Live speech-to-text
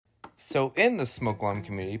So in the smoke alarm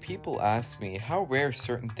community, people ask me how rare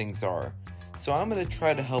certain things are. So I'm going to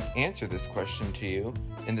try to help answer this question to you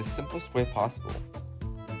in the simplest way possible.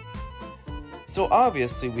 So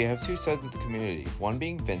obviously we have two sides of the community, one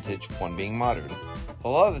being vintage, one being modern. A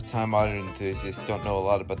lot of the time modern enthusiasts don't know a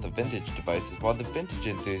lot about the vintage devices, while the vintage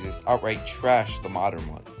enthusiasts outright trash the modern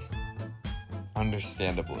ones.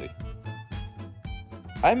 Understandably.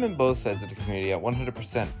 I'm in both sides of the community at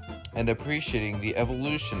 100% and appreciating the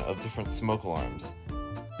evolution of different smoke alarms.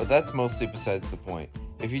 But that's mostly besides the point.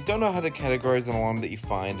 If you don't know how to categorize an alarm that you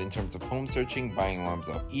find in terms of home searching, buying alarms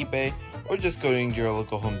off eBay, or just going to your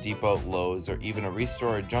local Home Depot, Lowe's, or even a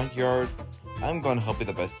restore or junkyard, I'm going to help you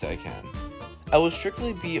the best I can. I will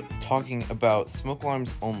strictly be talking about smoke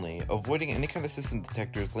alarms only, avoiding any kind of system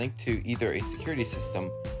detectors linked to either a security system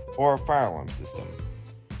or a fire alarm system.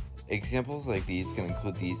 Examples like these can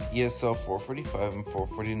include these ESL 445 and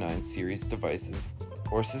 449 series devices,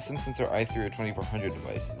 or System Sensor i3 or 2400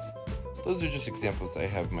 devices. Those are just examples that I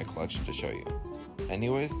have in my collection to show you.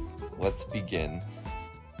 Anyways, let's begin.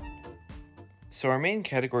 So our main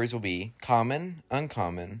categories will be common,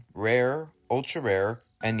 uncommon, rare, ultra rare,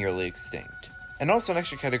 and nearly extinct. And also an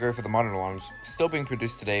extra category for the modern alarms still being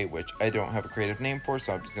produced today, which I don't have a creative name for,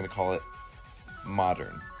 so I'm just going to call it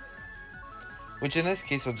modern. Which in this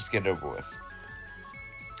case I'll just get it over with.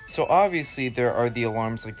 So obviously there are the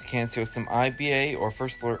alarms like the CanSystem IBA or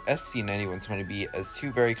First Alert SC9120B as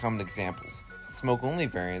two very common examples. Smoke only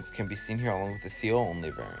variants can be seen here along with the CO only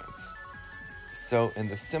variants. So in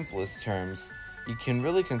the simplest terms, you can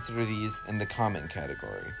really consider these in the common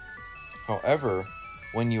category. However,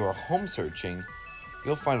 when you are home searching,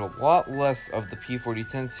 you'll find a lot less of the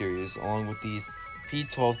P4010 series along with these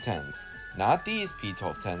P1210s. Not these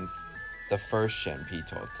P1210s, the first gen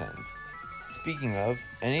P1210s. Speaking of,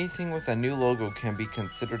 anything with a new logo can be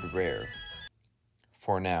considered rare.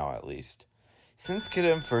 For now, at least. Since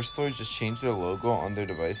Kidda and First Alert just changed their logo on their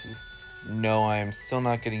devices, no, I am still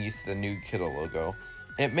not getting used to the new Kidda logo.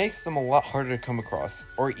 It makes them a lot harder to come across,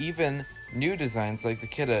 or even new designs like the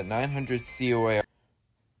Kidda 900 COA.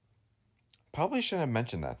 Probably shouldn't have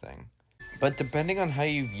mentioned that thing. But depending on how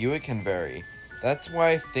you view it can vary. That's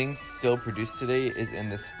why things still produced today is in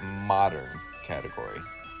this modern category.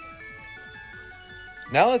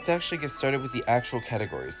 Now let's actually get started with the actual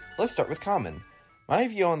categories. Let's start with common. My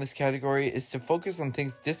view on this category is to focus on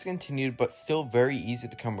things discontinued but still very easy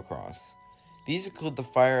to come across. These include the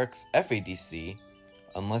FireX FADC,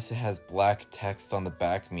 unless it has black text on the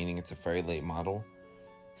back meaning it's a very late model.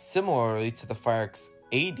 Similarly to the FireX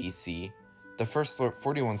ADC, the First Alert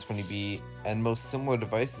 4120B and most similar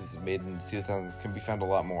devices made in the 2000s can be found a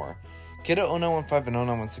lot more. Kidda 0915 and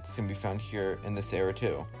 0916 can be found here in this era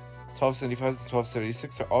too. 1275s and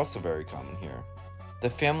 1276 are also very common here. The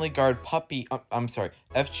Family Guard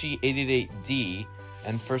FG888D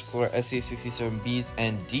and First Alert SA67Bs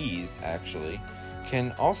and Ds actually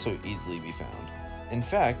can also easily be found. In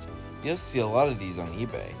fact, you'll see a lot of these on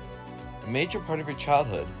eBay. A major part of your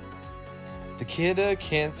childhood. The Kidda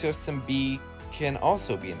CanSystem B can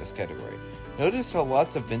also be in this category. Notice how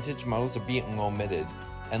lots of vintage models are being omitted,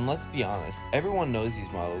 and let's be honest, everyone knows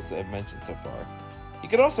these models that I've mentioned so far. You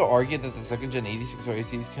could also argue that the 2nd gen 86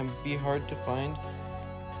 RACs can be hard to find,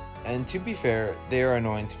 and to be fair, they are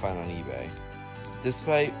annoying to find on eBay,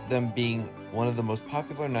 despite them being one of the most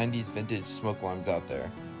popular 90s vintage smoke alarms out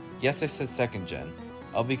there. Yes, I said 2nd gen.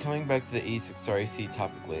 I'll be coming back to the 86 RAC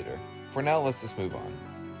topic later. For now, let's just move on.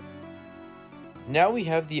 Now we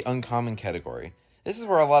have the uncommon category. This is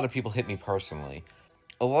where a lot of people hit me personally.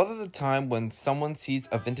 A lot of the time when someone sees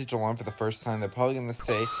a vintage alarm for the first time, they're probably going to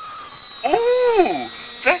say, "Oh,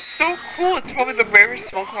 that's so cool, it's probably the rarest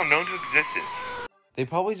smoke alarm known to existence." They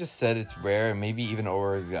probably just said it's rare and maybe even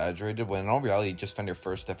over-exaggerated when in all reality you just found your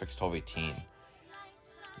first FX1218.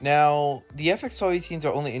 Now, the FX1218s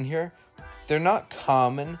are only in here. They're not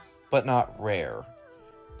common, but not rare.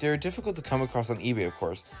 They're difficult to come across on eBay, of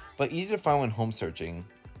course, but easy to find when home searching,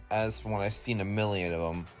 as from what I've seen a million of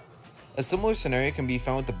them. A similar scenario can be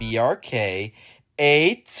found with the BRK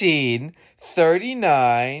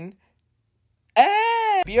 1839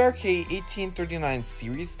 BRK 1839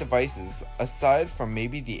 series devices, aside from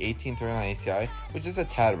maybe the 1839 ACI, which is a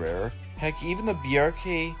tad rarer. Heck, even the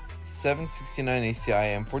BRK 769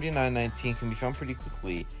 ACI and 4919 can be found pretty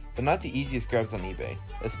quickly, but not the easiest grabs on eBay,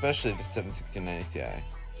 especially the 769 ACI.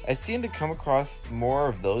 I seem to come across more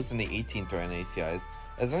of those than the 1839 ACIs,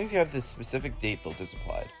 as long as you have the specific date filters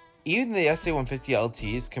applied. Even the SA150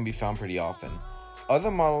 LTs can be found pretty often. Other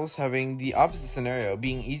models having the opposite scenario,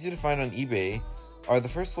 being easy to find on eBay, are the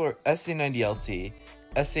First Alert SA90LT,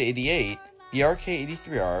 SA88,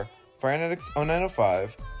 BRK83R, Firenetics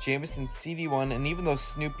 0905, Jameson CD1, and even those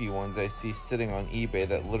Snoopy ones I see sitting on eBay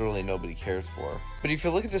that literally nobody cares for. But if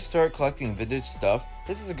you're looking to start collecting vintage stuff,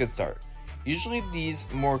 this is a good start. Usually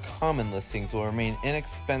these more common listings will remain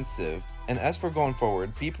inexpensive, and as for going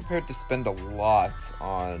forward, be prepared to spend a lot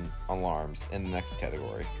on alarms in the next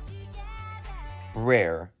category.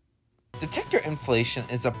 Rare. Detector inflation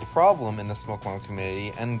is a problem in the smoke alarm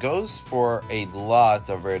community and goes for a lot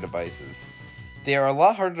of rare devices. They are a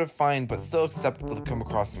lot harder to find but still acceptable to come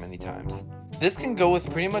across many times. This can go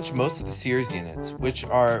with pretty much most of the Sears units, which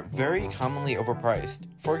are very commonly overpriced.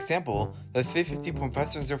 For example, the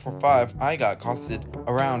 350.57045 I got costed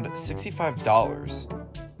around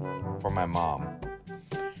 $65 for my mom.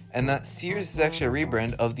 And that Sears is actually a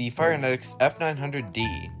rebrand of the Firenetics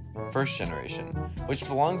F900D, first generation, which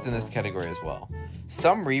belongs in this category as well.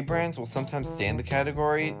 Some rebrands will sometimes stay in the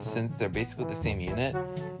category since they're basically the same unit,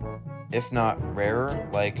 if not rarer,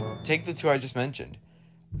 like take the two I just mentioned.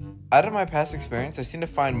 Out of my past experience, I seem to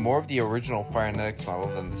find more of the original Firenetics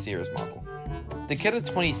model than the Sears model. The Kita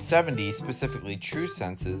 2070, specifically True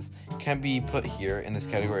Senses, can be put here in this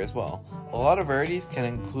category as well. A lot of rarities can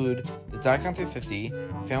include the Daikon 350,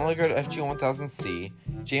 Family Guard FG1000C,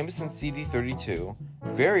 Jameson CD32,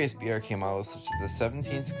 various BRK models such as the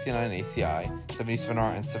 1769 ACI,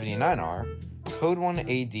 77R, and 79R, Code 1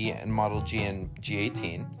 AD and Model G and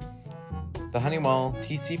G18, the Honeywell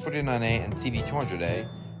TC49A and CD200A,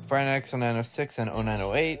 Firenetics 0906 and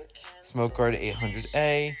 0908, Smoke Guard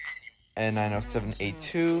 800A, and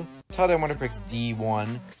 907A2, Todd Wonderbrick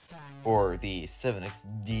D1, or the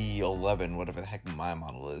 7XD11, whatever the heck my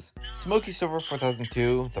model is, Smoky Silver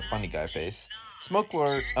 4002, the funny guy face, Smoke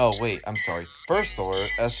Alert, First Alert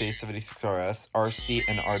SA76RS, RC,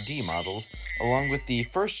 and RD models, along with the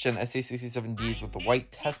first gen SA67Ds with the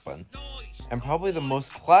white test button, and probably the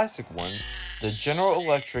most classic ones, the General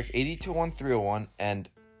Electric 821301 and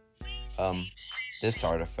this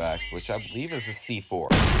artifact, which I believe is a C4.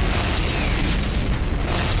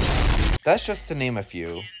 That's just to name a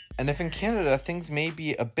few, and if in Canada things may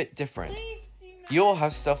be a bit different, you'll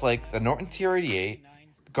have stuff like the Norton TR88,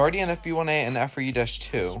 Guardian FB1A and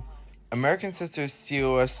FRU-2, American Sisters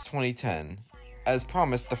COS 2010. As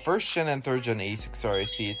promised, the first gen and third gen 86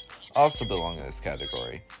 RACs also belong in this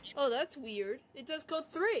category. Oh, that's weird. It does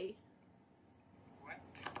code 3.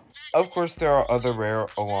 Of course, there are other rare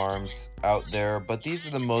alarms out there, but these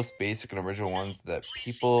are the most basic and original ones that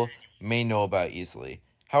people may know about easily.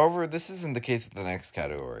 However, this isn't the case with the next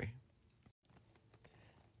category.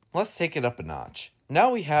 Let's take it up a notch.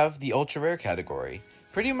 Now we have the ultra rare category,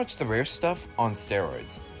 pretty much the rare stuff on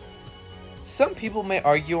steroids. Some people may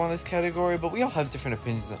argue on this category, but we all have different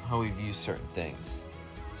opinions on how we view certain things.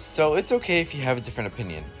 So it's okay if you have a different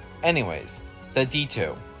opinion. Anyways, the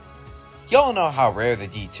D2. Y'all know how rare the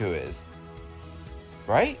D2 is,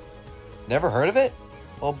 right? Never heard of it?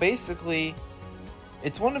 Well, basically,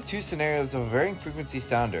 it's one of two scenarios of a varying frequency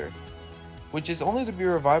sounder, which is only to be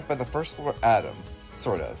revived by the first solar atom,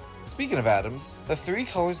 sort of. Speaking of atoms, the three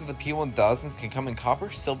colors of the P1000s can come in copper,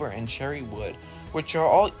 silver, and cherry wood, which are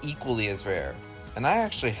all equally as rare, and I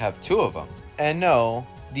actually have two of them. And no,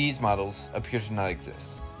 these models appear to not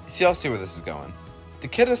exist. So y'all see where this is going. The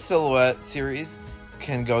Kita Silhouette series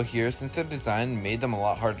can go here since their design made them a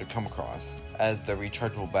lot harder to come across as the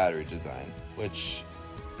rechargeable battery design, which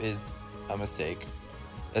is a mistake,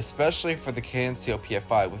 especially for the KNCO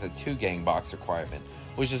PFI with a 2-gang box requirement,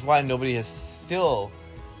 which is why nobody has still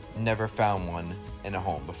never found one in a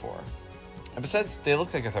home before. And besides, they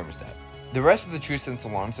look like a thermostat. The rest of the TrueSense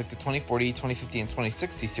alarms, like the 2040, 2050, and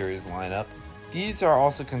 2060 series lineup, these are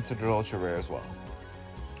also considered ultra rare as well.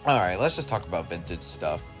 Alright, let's just talk about vintage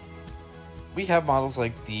stuff. We have models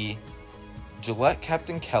like the Gillette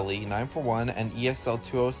Captain Kelly 941 and ESL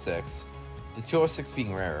 206, the 206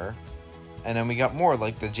 being rarer, and then we got more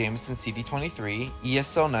like the Jameson CD23,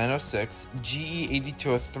 ESL 906, GE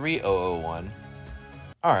 8203001.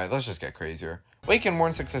 Alright, let's just get crazier. Wake and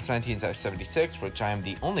Warn 6S19's S76, which I am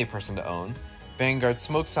the only person to own, Vanguard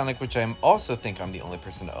Smoke Sonic, which I also think I'm the only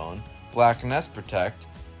person to own, Black Nest Protect,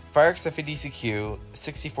 Firex FADCQ,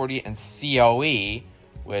 6040, and COE,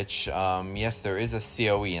 which, yes, there is a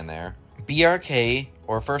COE in there, BRK,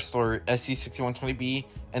 or First Alert SC6120B,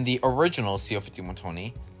 and the original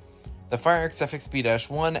CO5120, the Firex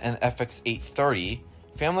FXB-1 and FX830,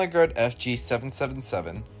 Family Guard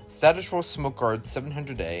FG777, Status Roll Smoke Guard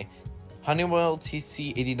 700A, Honeywell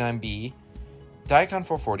TC89B, Daikon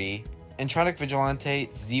 440, Intronic Vigilante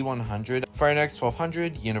Z100, Firenex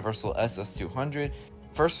 1200, Universal SS200,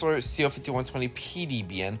 First Alert CO5120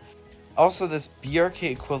 PDBN, also this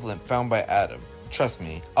BRK equivalent found by Adam. Trust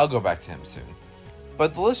me, I'll go back to him soon.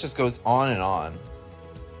 But the list just goes on and on.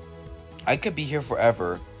 I could be here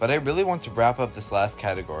forever, but I really want to wrap up this last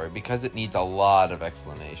category because it needs a lot of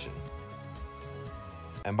explanation.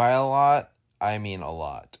 And by a lot, I mean a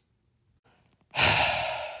lot.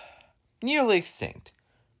 Nearly extinct.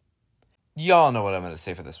 Y'all know what I'm going to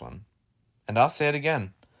say for this one. And I'll say it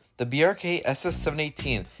again. The BRK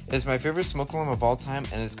SS718 is my favorite smoke alarm of all time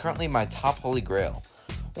and is currently my top holy grail.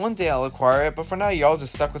 One day I'll acquire it, but for now y'all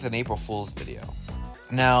just stuck with an April Fool's video.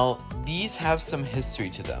 Now, these have some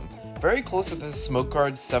history to them. Very close to the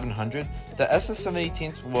SmokeGuard 700, the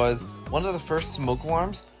SS718 was one of the first smoke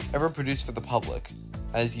alarms ever produced for the public,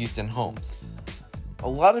 as used in homes. A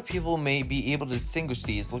lot of people may be able to distinguish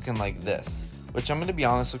these looking like this, which I'm going to be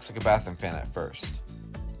honest looks like a bathroom fan at first.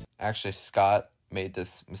 Actually, Scott made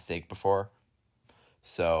this mistake before,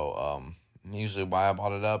 so usually why I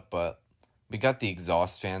bought it up, but we got the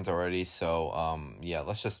exhaust fans already, so yeah,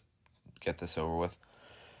 let's just get this over with.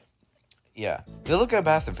 Yeah, they look at a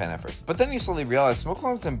bathroom fan at first, but then you slowly realize smoke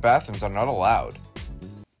alarms in bathrooms are not allowed.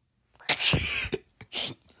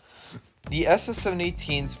 The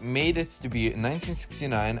SS718s made its debut in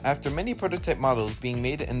 1969 after many prototype models being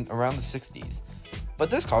made in around the 60s. But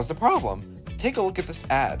this caused a problem. Take a look at this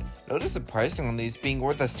ad. Notice the pricing on these being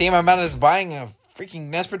worth the same amount as buying a freaking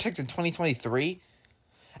Nest Protect in 2023?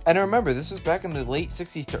 And remember, this was back in the late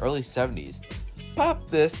 60s to early 70s. Pop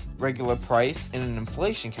this regular price in an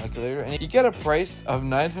inflation calculator and you get a price of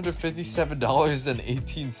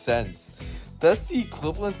 $957.18. That's the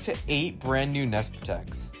equivalent to 8 brand new Nest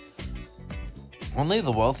Protects. Only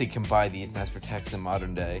the wealthy can buy these Nest Protects in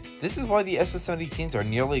modern day. This is why the SS718s are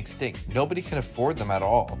nearly extinct. Nobody can afford them at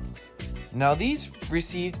all. Now these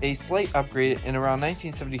received a slight upgrade in around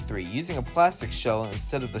 1973 using a plastic shell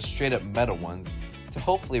instead of the straight up metal ones to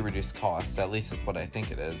hopefully reduce costs, at least that's what I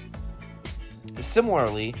think it is.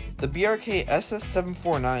 Similarly, the BRK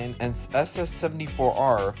SS749 and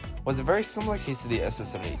SS74R was a very similar case to the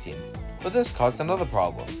SS718, but this caused another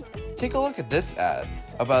problem. Take a look at this ad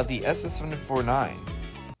about the SS749.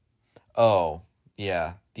 Oh,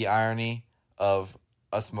 yeah, the irony of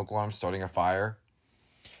a smoke alarm starting a fire.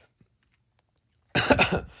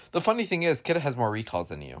 The funny thing is, Kid has more recalls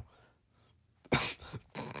than you.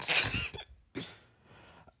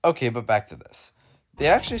 Okay, but back to this. They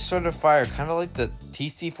actually started a fire kind of like the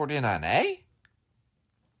TC49A?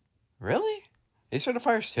 Really? They started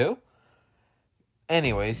fires too?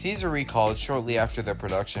 Anyways, these are recalled shortly after their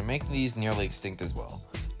production, making these nearly extinct as well.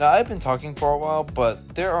 Now, I've been talking for a while,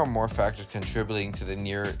 but there are more factors contributing to the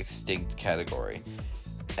near extinct category.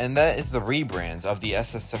 And that is the rebrands of the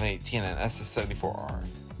SS718 and SS74R.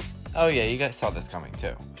 Oh yeah, you guys saw this coming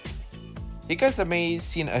too. You guys have maybe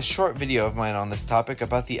seen a short video of mine on this topic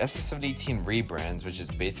about the SS718 rebrands, which is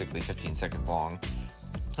basically 15 seconds long.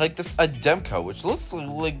 Like this Ademco, which looks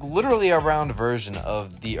like literally a round version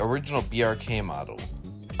of the original BRK model.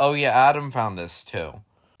 Oh yeah, Adam found this too.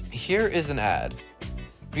 Here is an ad.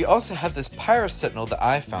 We also have this Pyro Sentinel that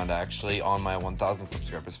I found actually on my 1000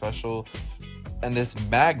 subscriber special, and this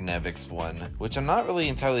Magnevix one, which I'm not really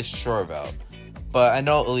entirely sure about, but I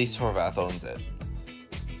know Elyse Horvath owns it.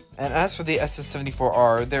 And as for the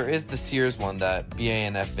SS74R, there is the Sears one that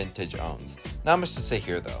BA&F Vintage owns. Not much to say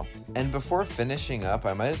here though. And before finishing up,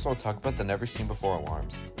 I might as well talk about the never seen before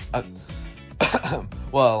alarms.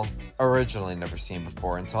 Well, originally never seen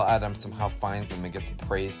before until Adam somehow finds them and gets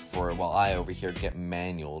praised for it while I over here get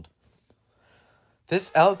manualed.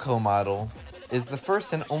 This Elco model is the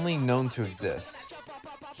first and only known to exist.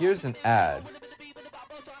 Here's an ad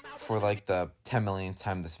for like the 10 millionth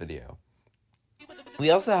time this video.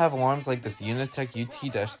 We also have alarms like this Unitech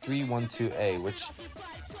UT-312A, which,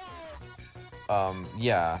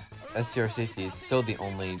 yeah, SCR Safety is still the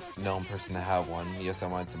only known person to have one. Yes, I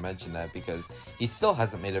wanted to mention that because he still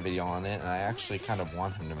hasn't made a video on it, and I actually kind of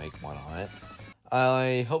want him to make one on it.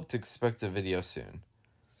 I hope to expect a video soon.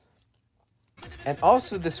 And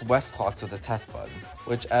also this Westclox with a test button,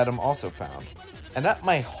 which Adam also found. And at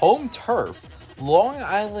my home turf, Long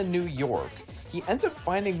Island, New York, he ends up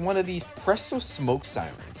finding one of these Presto smoke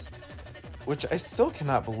sirens, which I still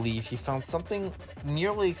cannot believe he found something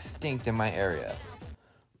nearly extinct in my area.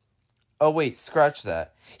 Oh wait, scratch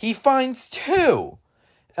that. He finds two!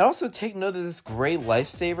 And also take note of this gray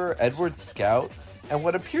Lifesaver Edward Scout and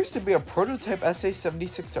what appears to be a prototype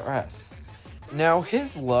SA76RS. Now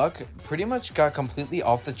his luck pretty much got completely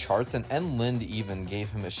off the charts, and N. Lind even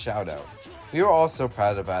gave him a shout out. We were all so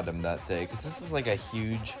proud of Adam that day because this is like a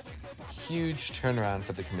huge turnaround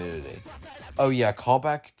for the community. Oh yeah,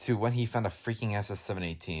 callback to when he found a freaking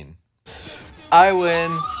SS718. I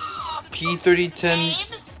win. P3010.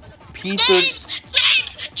 James!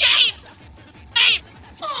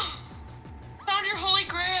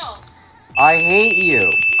 I hate you.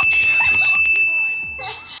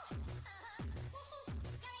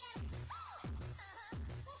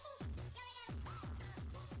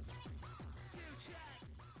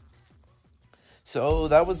 So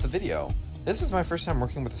that was the video. This is my first time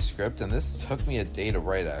working with a script, and this took me a day to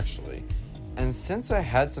write actually. And since I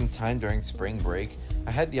had some time during spring break,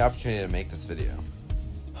 I had the opportunity to make this video.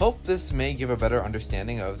 Hope this may give a better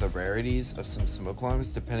understanding of the rarities of some smoke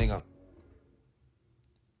alarms depending on...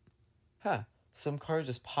 Some car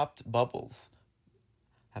just popped bubbles.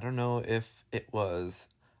 I don't know if it was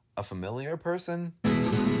a familiar person.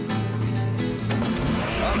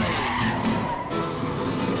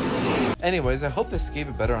 Anyways, I hope this gave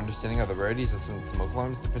a better understanding of the rarities of some smoke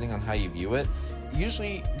alarms depending on how you view it.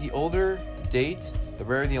 Usually, the older the date, the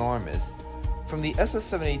rarer the alarm is. From the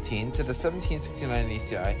SS718 to the 1769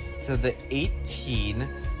 ACI to the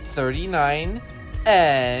 1839N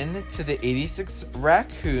to the 86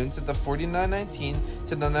 Raccoon to the 4919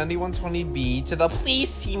 to the 9120B to the PLEASE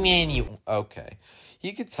SEE MANUEL. Okay,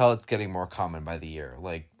 you could tell it's getting more common by the year.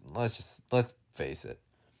 Like, let's face it.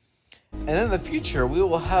 And in the future, we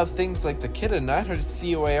will have things like the Kidda 900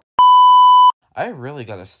 COA. I really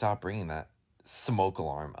gotta stop bringing that smoke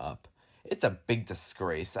alarm up. It's a big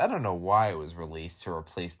disgrace. I don't know why it was released to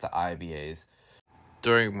replace the IBAs.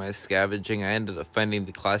 During my scavenging, I ended up finding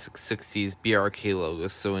the classic 60s BRK logo,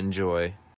 so enjoy.